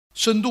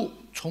深度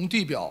从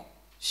地表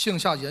向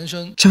下延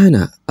伸。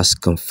 China has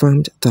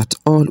confirmed that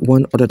all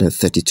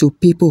 132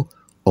 people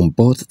on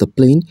board the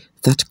plane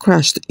that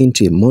crashed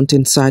into a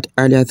mountainside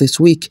earlier this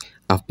week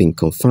have been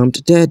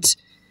confirmed dead.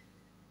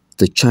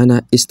 The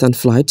China Eastern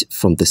flight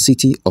from the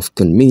city of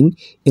Kunming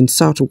in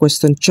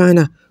southwestern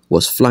China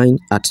was flying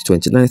at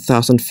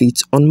 29,000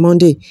 feet on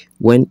Monday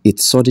when it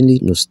suddenly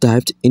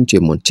nosedived into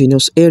a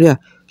mountainous area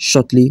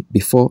shortly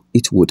before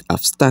it would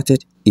have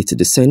started its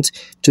descent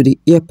to the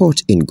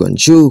airport in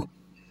Guangzhou.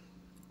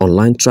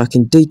 Online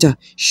tracking data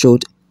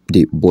showed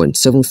the Boeing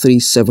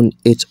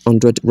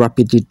 737-800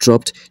 rapidly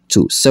dropped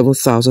to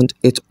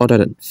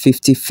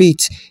 7,850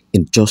 feet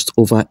in just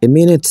over a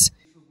minute.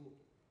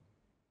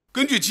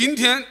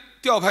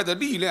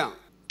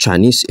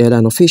 Chinese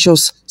airline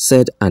officials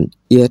said an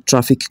air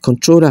traffic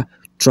controller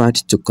tried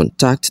to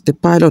contact the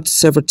pilot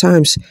several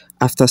times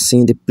after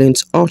seeing the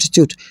plane's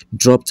altitude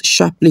dropped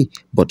sharply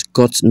but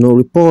got no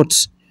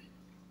reports.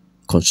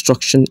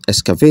 Construction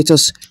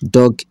excavators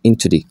dug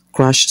into the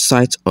crash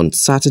site on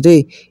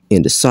Saturday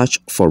in the search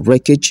for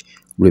wreckage,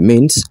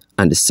 remains,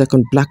 and the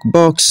second black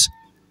box.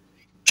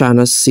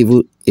 China's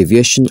Civil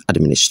Aviation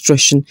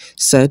Administration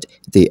said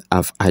they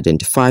have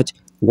identified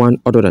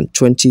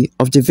 120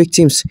 of the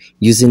victims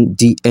using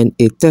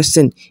DNA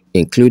testing,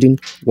 including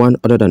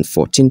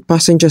 114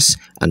 passengers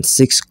and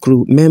 6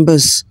 crew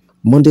members.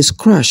 Monday's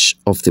crash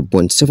of the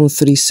Boeing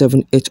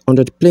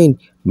 737-800 plane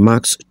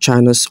marks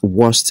China's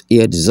worst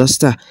air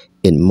disaster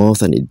in more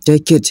than a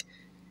decade.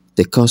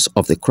 The cause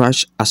of the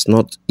crash has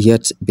not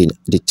yet been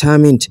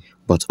determined,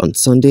 but on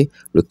Sunday,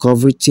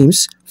 recovery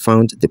teams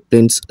found the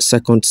plane's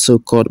second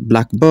so-called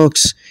black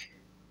box.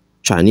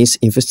 Chinese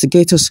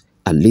investigators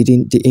are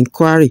leading the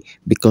inquiry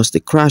because the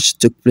crash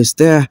took place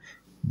there,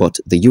 but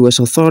the U.S.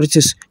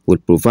 authorities will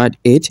provide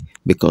aid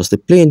because the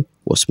plane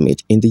was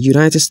made in the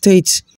United States.